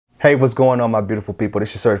Hey, what's going on, my beautiful people? This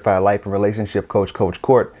is your certified life and relationship coach, Coach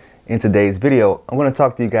Court. In today's video, I'm going to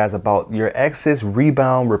talk to you guys about your ex's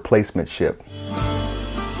rebound replacementship.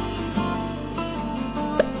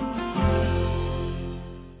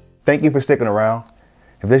 Thank you for sticking around.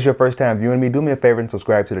 If this is your first time viewing me, do me a favor and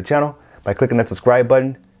subscribe to the channel by clicking that subscribe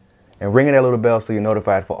button and ringing that little bell so you're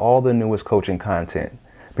notified for all the newest coaching content.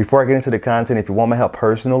 Before I get into the content, if you want my help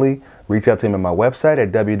personally, reach out to me on my website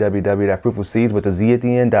at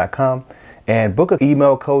www.fruitfulseeds.com and book an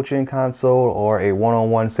email coaching consult or a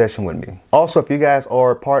one-on-one session with me. Also, if you guys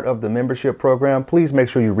are part of the membership program, please make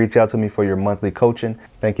sure you reach out to me for your monthly coaching.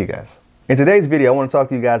 Thank you guys. In today's video, I want to talk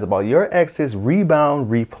to you guys about your ex's rebound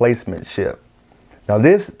replacementship. Now,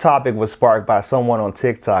 this topic was sparked by someone on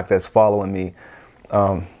TikTok that's following me.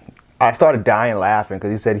 I started dying laughing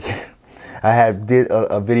because he said I did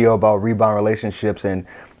a video about rebound relationships, and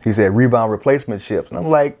he said rebound replacementships. And I'm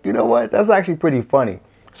like, you know what? That's actually pretty funny.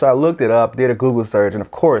 So I looked it up, did a Google search, and of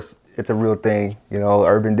course, it's a real thing. You know,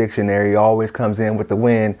 Urban Dictionary always comes in with the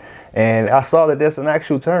win. And I saw that that's an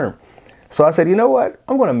actual term. So I said, you know what?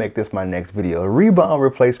 I'm going to make this my next video, a rebound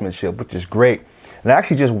replacementship, which is great. And I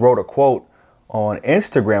actually just wrote a quote on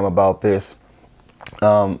Instagram about this.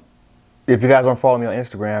 If you guys don't follow me on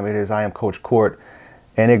Instagram, it is I am Coach Court.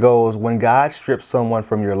 And it goes, when God strips someone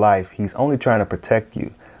from your life, he's only trying to protect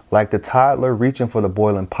you. Like the toddler reaching for the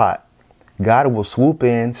boiling pot. God will swoop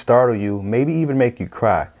in, startle you, maybe even make you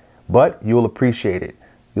cry. But you'll appreciate it.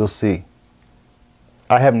 You'll see.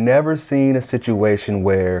 I have never seen a situation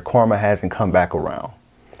where karma hasn't come back around.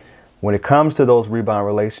 When it comes to those rebound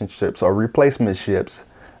relationships or replacementships,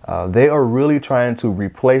 they are really trying to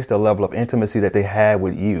replace the level of intimacy that they had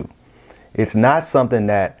with you. It's not something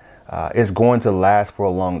that is going to last for a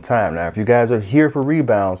long time. Now, if you guys are here for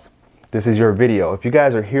rebounds, this is your video. If you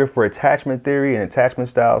guys are here for attachment theory and attachment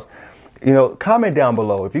styles, you know, comment down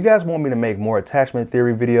below. If you guys want me to make more attachment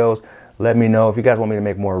theory videos, let me know. If you guys want me to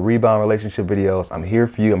make more rebound relationship videos, I'm here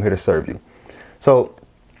for you. I'm here to serve you. So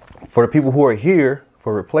for the people who are here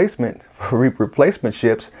for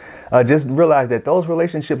replacementships, just realize that those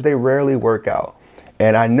relationships, they rarely work out.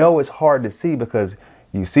 And I know it's hard to see because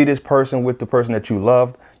you see this person with the person that you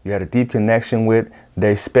loved, you had a deep connection with,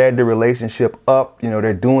 they sped the relationship up, you know,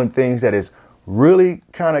 they're doing things that is really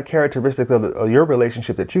kind of characteristic of your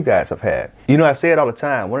relationship that you guys have had. You know, I say it all the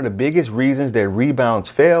time. One of the biggest reasons that rebounds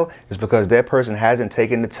fail is because that person hasn't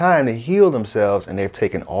taken the time to heal themselves, and they've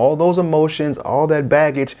taken all those emotions, all that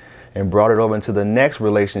baggage, and brought it over into the next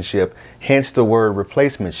relationship, hence the word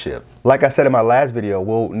replacementship. Like I said in my last video,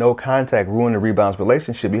 will no contact ruin the rebounds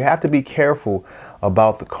relationship? You have to be careful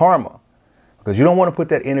about the karma because you don't want to put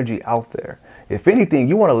that energy out there. If anything,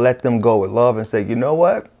 you want to let them go with love and say, you know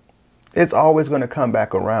what? It's always going to come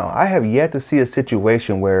back around. I have yet to see a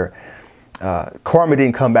situation where karma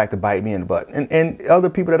didn't come back to bite me in the butt. And other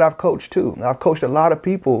people that I've coached too. I've coached a lot of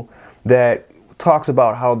people that talks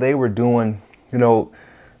about how they were doing, you know,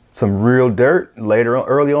 some real dirt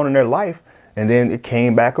early on in their life. And then it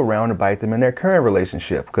came back around to bite them in their current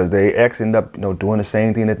relationship because they end up, you know, doing the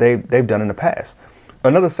same thing that they've done in the past.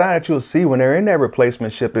 Another sign that you'll see when they're in that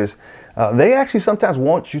replacementship is they actually sometimes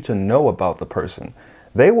want you to know about the person.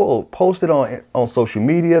 They will post it on social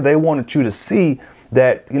media. They wanted you to see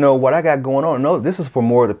that, you know, what I got going on. No, this is for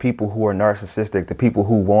more of the people who are narcissistic, the people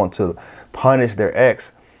who want to punish their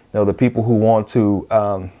ex, you know, the people who want to,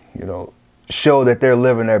 you know, show that they're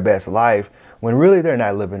living their best life when really they're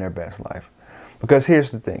not living their best life. Because here's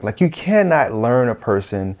the thing, like you cannot learn a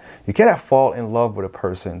person, you cannot fall in love with a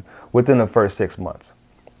person within the first 6 months.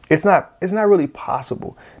 It's not really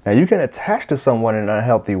possible. Now you can attach to someone in an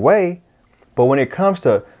unhealthy way, but when it comes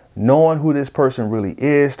to knowing who this person really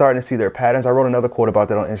is, starting to see their patterns, I wrote another quote about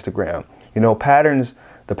that on Instagram. You know,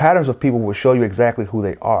 the patterns of people will show you exactly who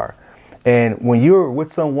they are. And when you're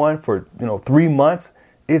with someone for, you know, 3 months,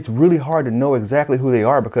 it's really hard to know exactly who they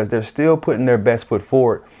are because they're still putting their best foot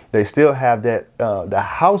forward. They still have that, the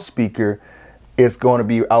house speaker is going to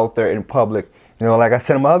be out there in public. You know, like I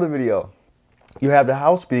said in my other video, you have the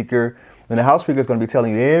house speaker, and the house speaker is going to be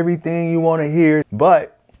telling you everything you want to hear.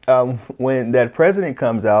 But when that president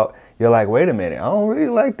comes out, you're like, wait a minute, I don't really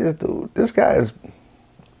like this dude. This guy is,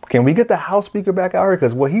 can we get the house speaker back out here?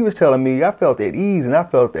 Because what he was telling me, I felt at ease and I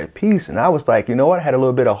felt at peace. And I was like, you know what? I had a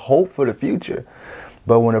little bit of hope for the future.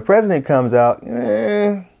 But when the president comes out,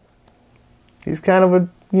 he's kind of a,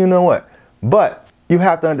 you know what? But you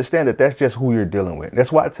have to understand that that's just who you're dealing with.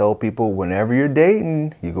 That's why I tell people whenever you're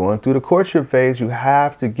dating, you're going through the courtship phase, you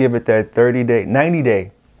have to give it that 30-day,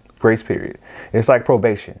 90-day grace period. It's like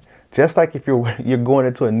probation. Just like if you're going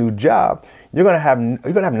into a new job, you're gonna have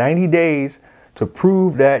 90 days to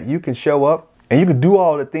prove that you can show up And you can do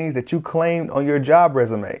all the things that you claimed on your job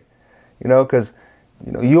resume, because,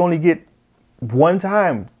 you only get one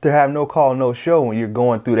time to have no call, no show when you're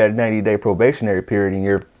going through that 90-day probationary period and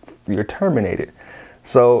you're terminated.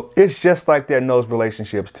 So it's just like that in those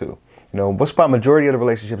relationships too. What's about majority of the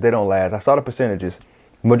relationships, they don't last. I saw the percentages.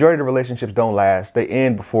 Majority of the relationships don't last. They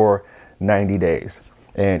end before 90 days.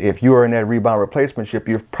 And if you are in that rebound replacementship,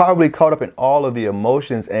 you're probably caught up in all of the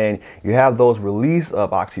emotions and you have those release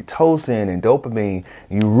of oxytocin and dopamine.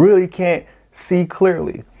 You really can't see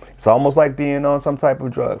clearly. It's almost like being on some type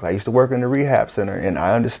of drugs. I used to work in the rehab center and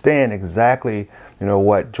I understand exactly,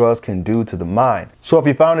 what drugs can do to the mind. So if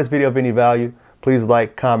you found this video of any value, please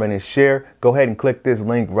like, comment, and share. Go ahead and click this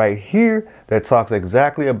link right here that talks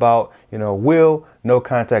exactly about, will no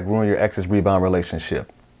contact ruin your ex's rebound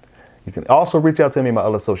relationship? You can also reach out to me on my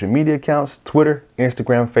other social media accounts, Twitter,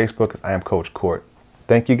 Instagram, Facebook, as I am Coach Court.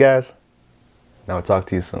 Thank you guys. Now I'll talk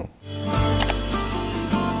to you soon.